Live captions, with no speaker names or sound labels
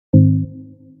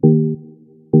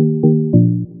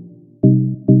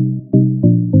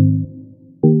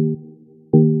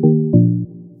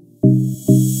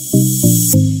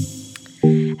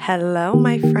Hello,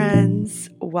 my friends.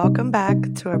 Welcome back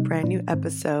to a brand new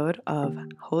episode of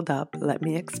Hold Up, Let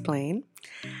Me Explain.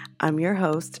 I'm your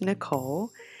host,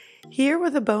 Nicole, here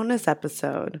with a bonus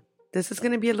episode. This is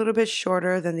going to be a little bit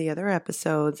shorter than the other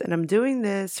episodes, and I'm doing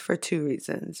this for two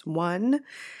reasons. One,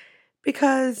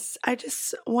 because I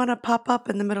just want to pop up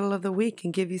in the middle of the week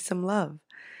and give you some love.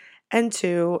 And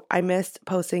two, I missed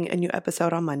posting a new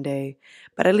episode on Monday,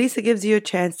 but at least it gives you a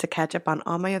chance to catch up on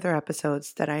all my other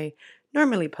episodes that I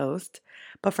normally post.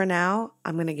 But for now,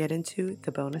 I'm going to get into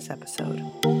the bonus episode.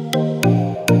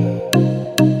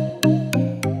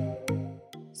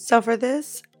 So for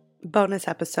this bonus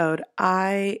episode,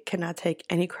 I cannot take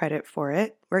any credit for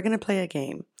it. We're going to play a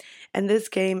game. And this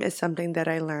game is something that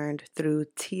I learned through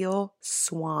Teal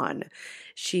Swan.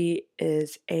 She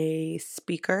is a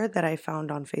speaker that I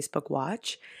found on Facebook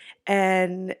Watch.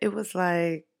 And it was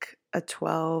like a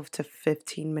 12 to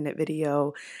 15 minute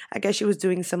video. I guess she was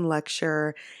doing some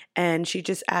lecture and she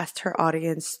just asked her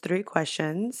audience 3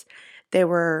 questions. They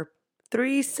were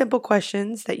 3 simple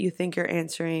questions that you think you're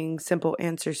answering simple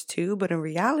answers to, but in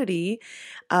reality,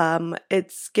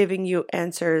 it's giving you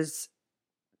answers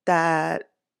that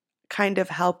kind of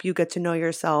help you get to know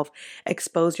yourself,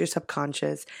 expose your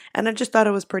subconscious. And I just thought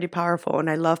it was pretty powerful. And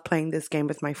I love playing this game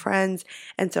with my friends.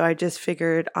 And so I just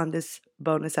figured on this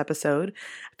bonus episode,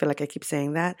 I feel like I keep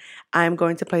saying that, I'm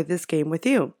going to play this game with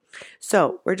you.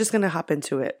 So we're just going to hop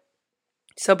into it.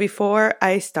 So before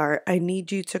I start, I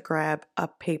need you to grab a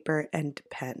paper and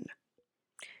pen.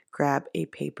 Grab a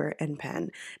paper and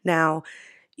pen. Now,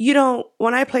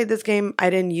 when I played this game, I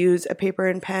didn't use a paper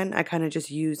and pen. I kind of just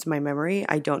used my memory.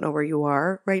 I don't know where you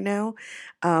are right now.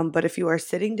 But if you are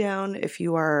sitting down, if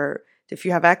you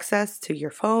have access to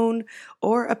your phone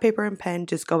or a paper and pen,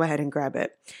 just go ahead and grab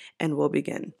it and we'll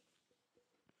begin.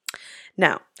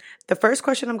 Now, the first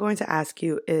question I'm going to ask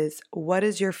you is, what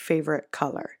is your favorite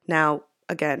color? Now,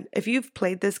 again, if you've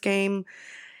played this game,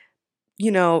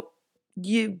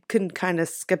 you can kind of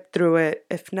skip through it.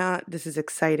 If not, this is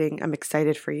exciting. I'm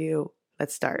excited for you.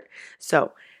 Let's start.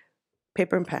 So,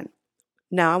 paper and pen.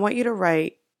 Now, I want you to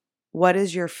write, what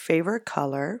is your favorite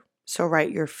color? So,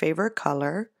 write your favorite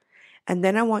color. And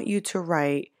then I want you to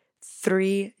write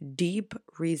 3 deep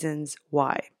reasons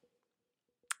why.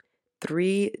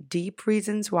 3 deep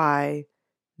reasons why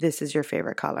this is your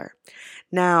favorite color.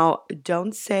 Now,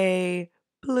 don't say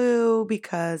blue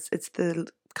because it's the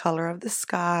color of the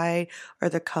sky or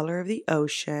the color of the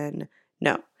ocean.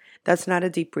 No, that's not a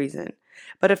deep reason.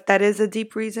 But if that is a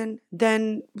deep reason,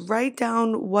 then write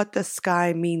down what the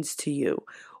sky means to you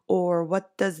or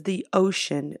what does the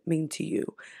ocean mean to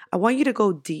you. I want you to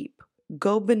go deep,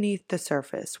 go beneath the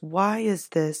surface. Why is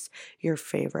this your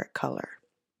favorite color?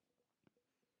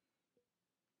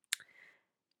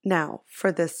 Now,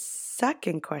 for the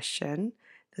second question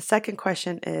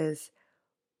is,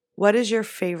 what is your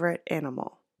favorite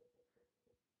animal?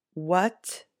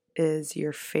 What is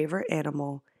your favorite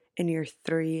animal and your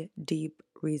 3 deep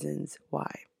reasons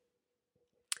why?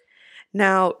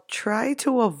 Now, try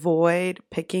to avoid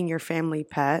picking your family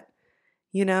pet,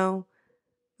 listen,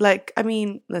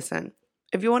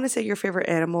 if you want to say your favorite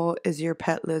animal is your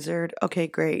pet lizard, okay,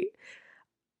 great.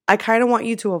 I kind of want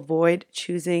you to avoid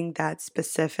choosing that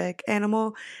specific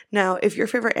animal. Now, if your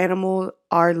favorite animal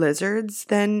are lizards,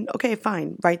 then okay,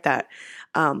 fine, write that.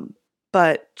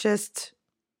 But just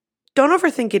don't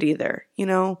overthink it either,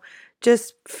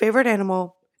 Just favorite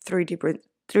animal, 3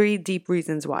 deep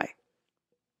reasons why.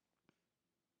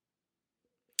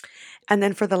 And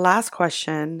then for the last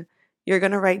question, you're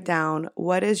going to write down,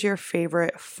 what is your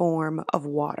favorite form of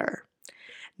water?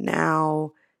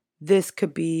 Now, this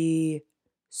could be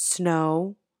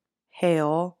snow,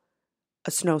 hail,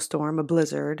 a snowstorm, a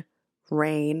blizzard,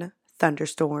 rain,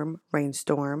 thunderstorm,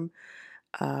 rainstorm,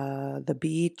 the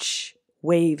beach,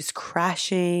 waves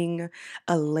crashing,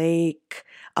 a lake,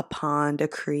 a pond, a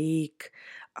creek,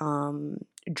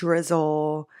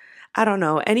 drizzle. I don't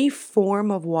know, any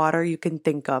form of water you can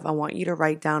think of. I want you to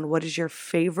write down what is your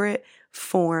favorite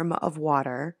form of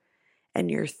water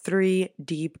and your 3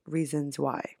 deep reasons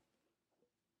why.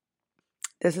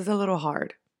 This is a little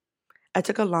hard. I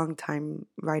took a long time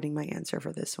writing my answer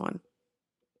for this one.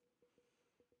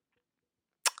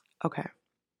 Okay.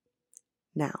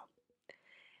 Now,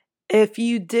 if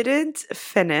you didn't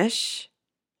finish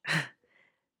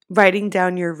writing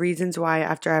down your reasons why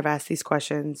after I've asked these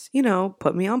questions,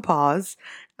 put me on pause.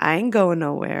 I ain't going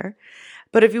nowhere.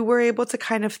 But if you were able to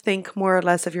kind of think more or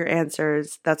less of your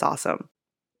answers, that's awesome.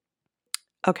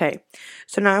 Okay,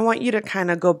 so now I want you to kind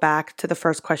of go back to the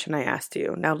first question I asked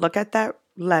you. Now look at that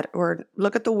letter, or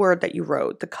look at the word that you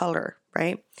wrote, the color,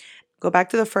 right? Go back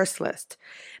to the first list.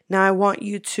 Now I want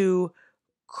you to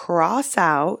cross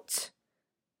out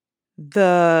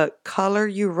the color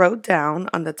you wrote down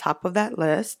on the top of that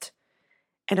list,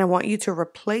 and I want you to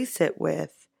replace it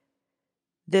with,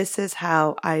 this is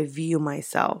how I view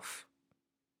myself.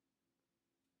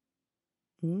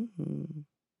 Mm-hmm.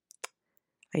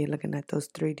 Are you looking at those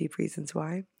 3 deep reasons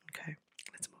why? Okay,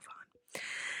 let's move on.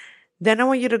 Then I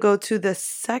want you to go to the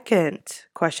second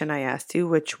question I asked you,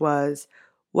 which was,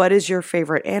 what is your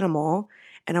favorite animal?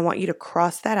 And I want you to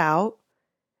cross that out,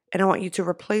 and I want you to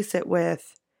replace it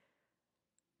with,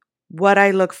 what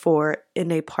I look for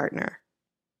in a partner.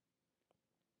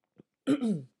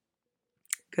 Good,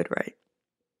 right?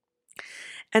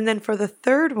 And then for the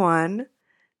third one,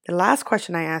 the last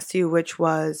question I asked you, which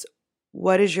was,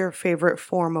 what is your favorite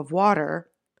form of water?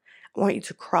 I want you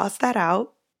to cross that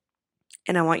out,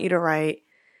 and I want you to write,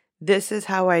 this is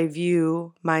how I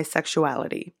view my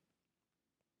sexuality.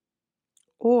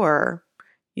 Or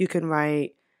you can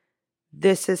write,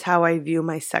 this is how I view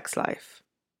my sex life.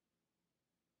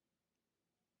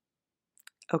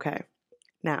 Okay,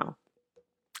 now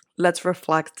let's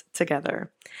reflect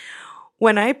together.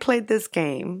 When I played this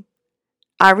game,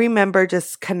 I remember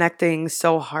just connecting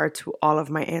so hard to all of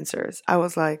my answers. I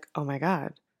was like, oh my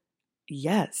God,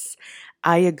 yes,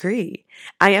 I agree.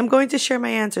 I am going to share my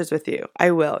answers with you.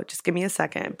 I will. Just give me a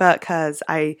second. Because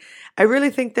I really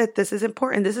think that this is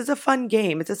important. This is a fun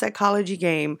game. It's a psychology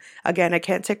game. Again, I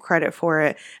can't take credit for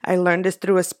it. I learned this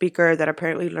through a speaker that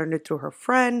apparently learned it through her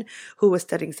friend who was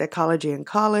studying psychology in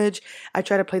college. I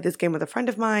tried to play this game with a friend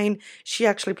of mine. She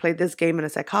actually played this game in a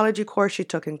psychology course she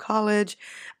took in college.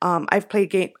 I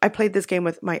played this game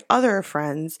with my other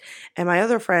friends, and my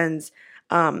other friends,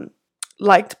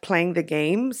 liked playing the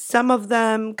game. Some of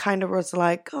them kind of was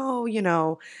like,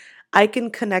 oh, I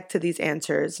can connect to these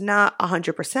answers. Not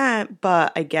 100%,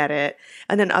 but I get it.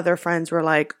 And then other friends were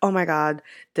like, oh my God,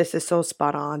 this is so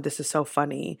spot on. This is so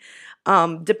funny.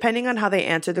 Depending on how they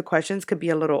answered the questions could be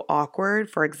a little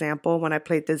awkward. For example, when I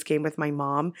played this game with my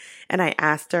mom and I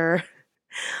asked her,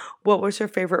 what was her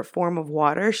favorite form of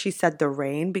water? She said the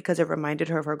rain because it reminded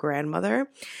her of her grandmother.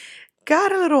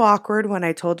 Got a little awkward when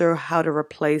I told her how to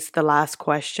replace the last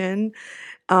question.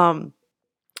 I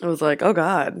was like, oh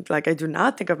God, like I do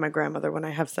not think of my grandmother when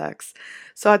I have sex.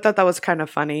 So I thought that was kind of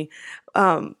funny.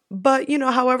 But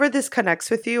however this connects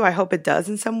with you, I hope it does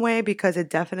in some way because it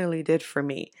definitely did for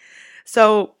me.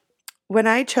 So when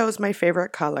I chose my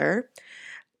favorite color,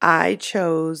 I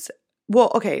chose,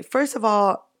 well, okay, first of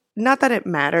all, not that it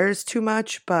matters too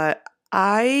much, but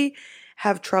I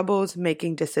have troubles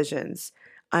making decisions.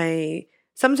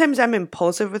 Sometimes I'm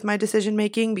impulsive with my decision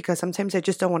making because sometimes I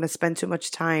just don't want to spend too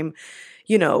much time,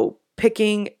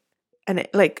 picking and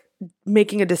like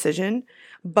making a decision.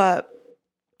 But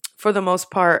for the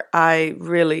most part, I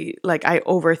really I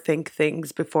overthink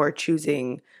things before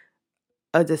choosing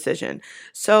a decision.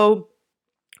 So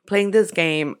playing this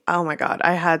game, oh my God,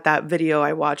 I had that video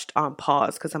I watched on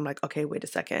pause because I'm like, okay, wait a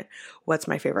second. What's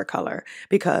my favorite color?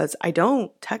 Because I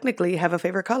don't technically have a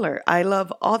favorite color. I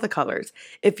love all the colors.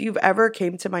 If you've ever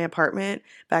came to my apartment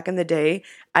back in the day,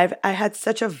 I had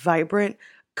such a vibrant,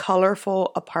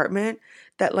 colorful apartment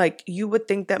that you would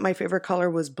think that my favorite color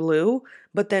was blue,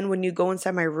 but then when you go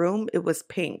inside my room, it was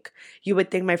pink. You would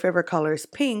think my favorite color is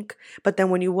pink, but then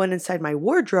when you went inside my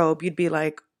wardrobe, you'd be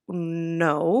like,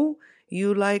 no,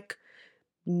 you like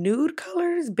nude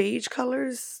colors, beige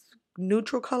colors,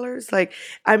 neutral colors.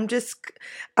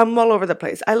 I'm all over the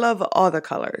place. I love all the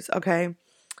colors, okay?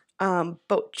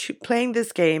 But playing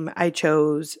this game, I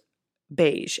chose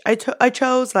beige. I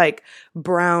chose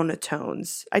brown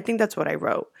tones. I think that's what I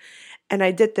wrote. And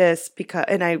I did this because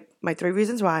my 3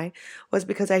 reasons why was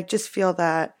because I just feel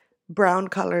that brown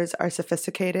colors are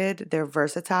sophisticated, they're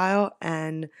versatile,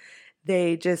 and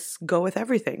they just go with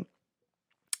everything.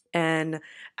 And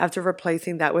after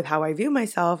replacing that with how I view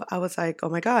myself, I was like, oh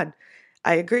my God,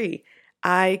 I agree.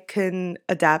 I can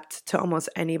adapt to almost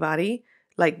anybody.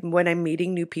 Like when I'm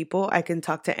meeting new people, I can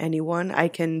talk to anyone. I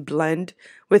can blend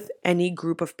with any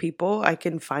group of people. I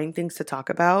can find things to talk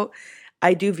about.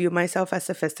 I do view myself as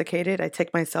sophisticated. I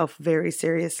take myself very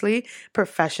seriously,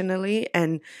 professionally,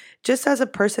 and just as a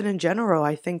person in general.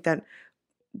 I think that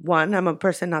 1, I'm a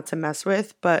person not to mess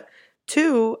with, but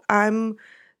 2, I'm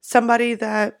somebody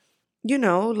that,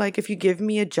 if you give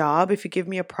me a job, if you give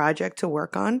me a project to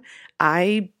work on,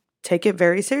 I take it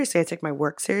very seriously. I take my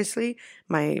work seriously,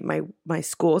 my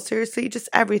school seriously, just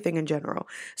everything in general.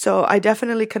 So I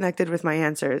definitely connected with my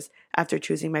answers after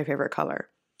choosing my favorite color.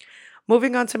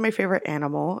 Moving on to my favorite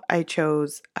animal, I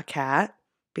chose a cat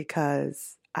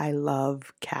because I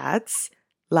love cats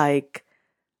a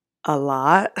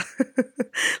lot,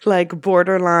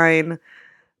 borderline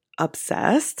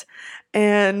obsessed.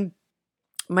 And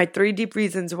my three deep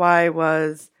reasons why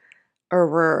were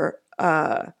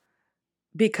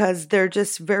because they're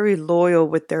just very loyal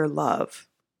with their love.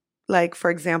 Like, for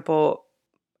example,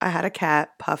 I had a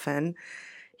cat, Puffin.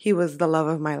 He was the love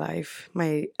of my life,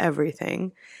 my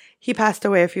everything. He passed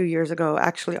away a few years ago,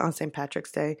 actually on St.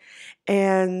 Patrick's Day.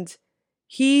 And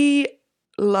he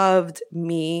loved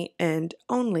me and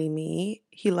only me.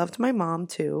 He loved my mom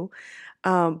too.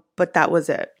 But that was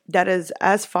it. That is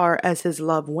as far as his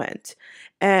love went.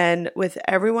 And with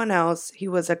everyone else, he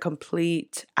was a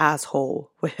complete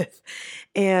asshole with.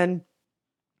 And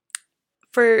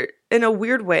for in a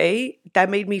weird way, that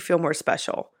made me feel more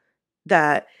special.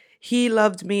 That he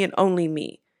loved me and only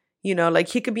me. You know, like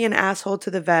he could be an asshole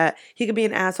to the vet. He could be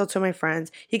an asshole to my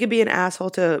friends. He could be an asshole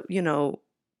to,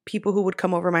 people who would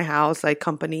come over my house, like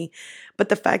company. But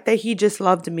the fact that he just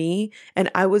loved me and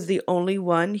I was the only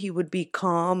one he would be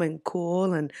calm and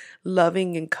cool and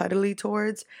loving and cuddly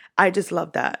towards, I just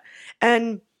love that.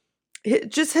 And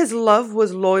just his love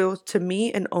was loyal to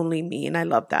me and only me. And I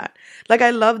love that. Like,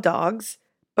 I love dogs,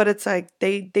 but it's like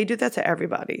they do that to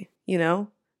everybody, you know?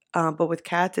 But with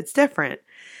cats, it's different.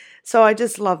 So I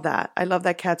just love that. I love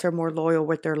that cats are more loyal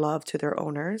with their love to their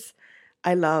owners.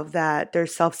 I love that they're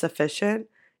self-sufficient.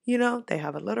 You know, they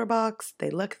have a litter box, they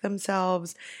lick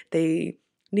themselves, they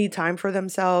need time for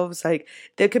themselves. Like,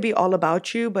 they could be all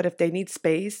about you, but if they need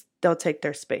space, they'll take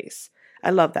their space. I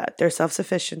love that. They're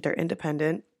self-sufficient, they're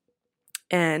independent,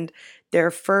 and they're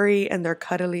furry and they're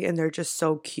cuddly and they're just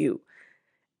so cute.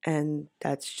 And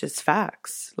that's just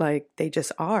facts. Like, they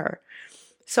just are.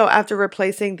 So after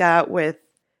replacing that with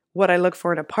what I look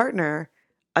for in a partner,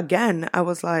 again, I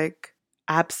was like,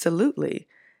 absolutely.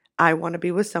 I want to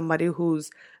be with somebody whose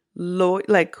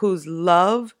whose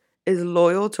love is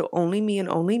loyal to only me and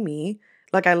only me.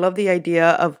 Like, I love the idea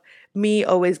of me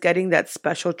always getting that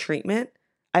special treatment.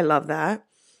 I love that.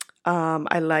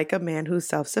 I like a man who's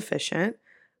self-sufficient,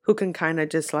 who can kind of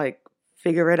just like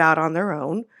figure it out on their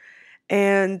own,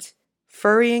 and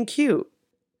furry and cute.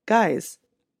 Guys,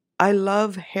 I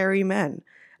love hairy men.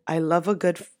 I love a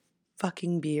good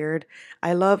fucking beard.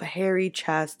 I love hairy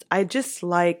chest. I just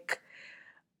like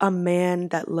a man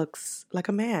that looks like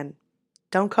a man.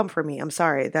 Don't come for me. I'm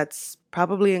sorry. That's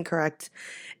probably incorrect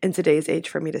in today's age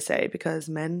for me to say because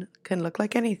men can look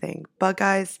like anything. But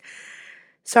guys,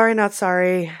 sorry, not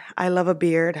sorry. I love a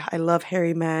beard. I love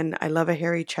hairy men. I love a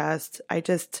hairy chest. I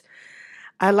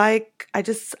like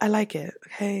it.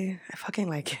 Okay. I fucking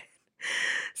like it.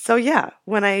 So yeah,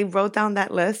 when I wrote down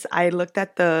that list, I looked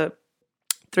at the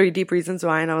three deep reasons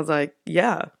why and I was like,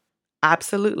 yeah,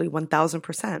 absolutely,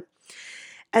 1000%.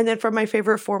 And then for my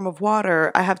favorite form of water,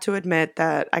 I have to admit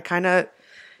that it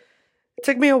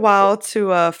took me a while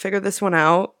to figure this one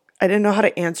out. I didn't know how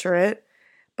to answer it.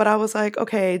 But I was like,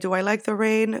 okay, do I like the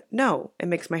rain? No. It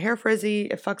makes my hair frizzy.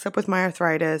 It fucks up with my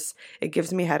arthritis. It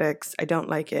gives me headaches. I don't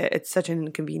like it. It's such an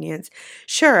inconvenience.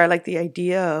 Sure, I like the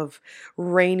idea of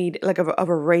of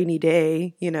a rainy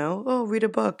day, Oh, read a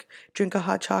book, drink a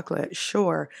hot chocolate.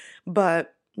 Sure.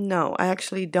 But no, I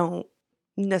actually don't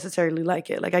necessarily like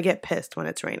it. Like, I get pissed when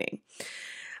it's raining.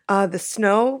 The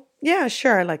snow, yeah,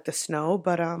 sure, I like the snow,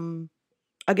 but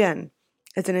again,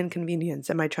 it's an inconvenience.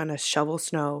 Am I trying to shovel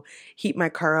snow, heat my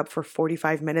car up for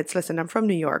 45 minutes? Listen, I'm from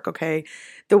New York, okay?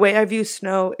 The way I view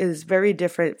snow is very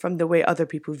different from the way other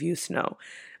people view snow,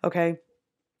 okay?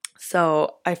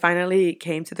 So I finally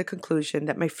came to the conclusion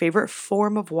that my favorite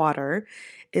form of water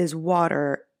is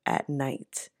water at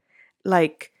night.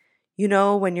 Like,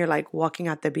 when you're like walking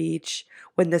at the beach,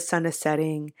 when the sun is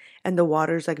setting and the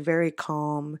water's like very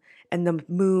calm and the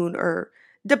moon, or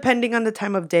depending on the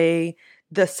time of day,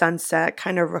 the sunset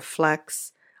kind of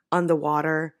reflects on the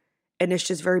water and it's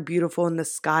just very beautiful and the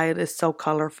sky is so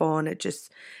colorful and it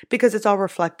just, because it's all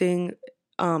reflecting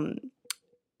on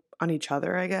each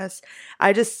other, I guess.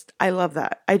 I love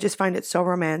that. I just find it so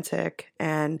romantic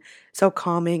and so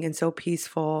calming and so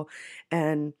peaceful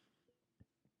and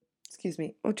excuse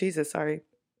me. Oh, Jesus, sorry.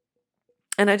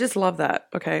 And I just love that.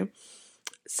 Okay.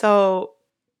 So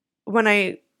when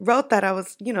I wrote that, I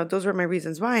was, those were my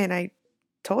reasons why. And I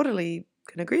totally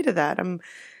can agree to that. I'm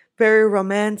very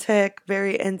romantic,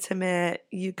 very intimate.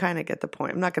 You kind of get the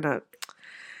point. I'm not going to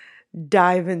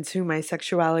dive into my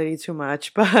sexuality too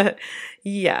much, but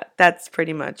yeah, that's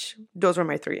pretty much, those were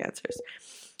my three answers.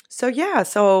 So yeah,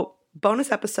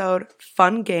 bonus episode,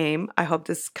 fun game. I hope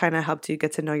this kind of helped you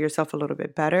get to know yourself a little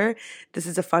bit better. This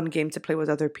is a fun game to play with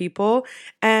other people.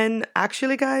 And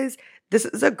actually, guys, this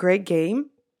is a great game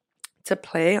to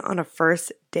play on a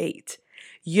first date.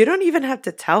 You don't even have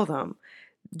to tell them.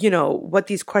 what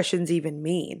these questions even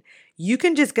mean. You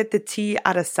can just get the tea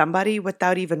out of somebody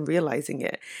without even realizing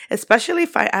it, especially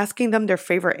if I asking them their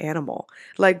favorite animal.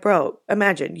 Like, bro,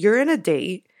 imagine you're in a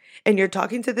date and you're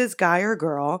talking to this guy or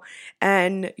girl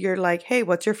and you're like, hey,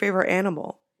 what's your favorite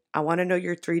animal? I want to know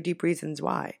your 3 deep reasons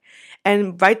why.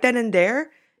 And right then and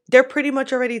there, they're pretty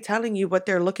much already telling you what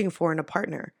they're looking for in a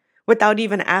partner without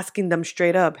even asking them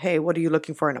straight up, hey, what are you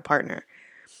looking for in a partner?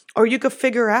 Or you could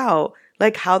figure out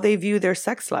like how they view their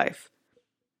sex life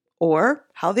or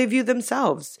how they view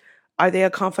themselves. Are they a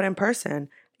confident person?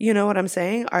 You know what I'm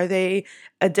saying? Are they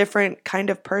a different kind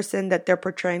of person that they're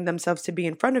portraying themselves to be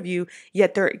in front of you,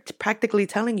 yet they're practically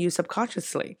telling you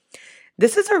subconsciously?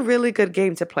 This is a really good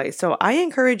game to play. So I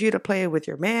encourage you to play it with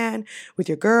your man, with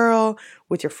your girl,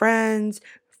 with your friends,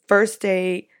 first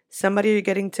date, somebody you're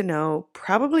getting to know,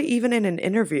 probably even in an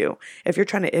interview if you're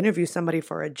trying to interview somebody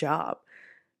for a job.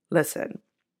 Listen,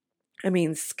 I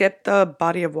mean, skip the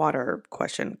body of water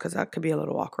question because that could be a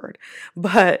little awkward.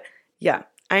 But yeah,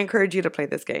 I encourage you to play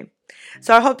this game.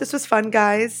 So I hope this was fun,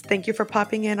 guys. Thank you for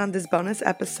popping in on this bonus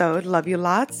episode. Love you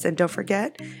lots. And don't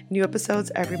forget, new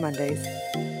episodes every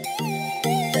Mondays.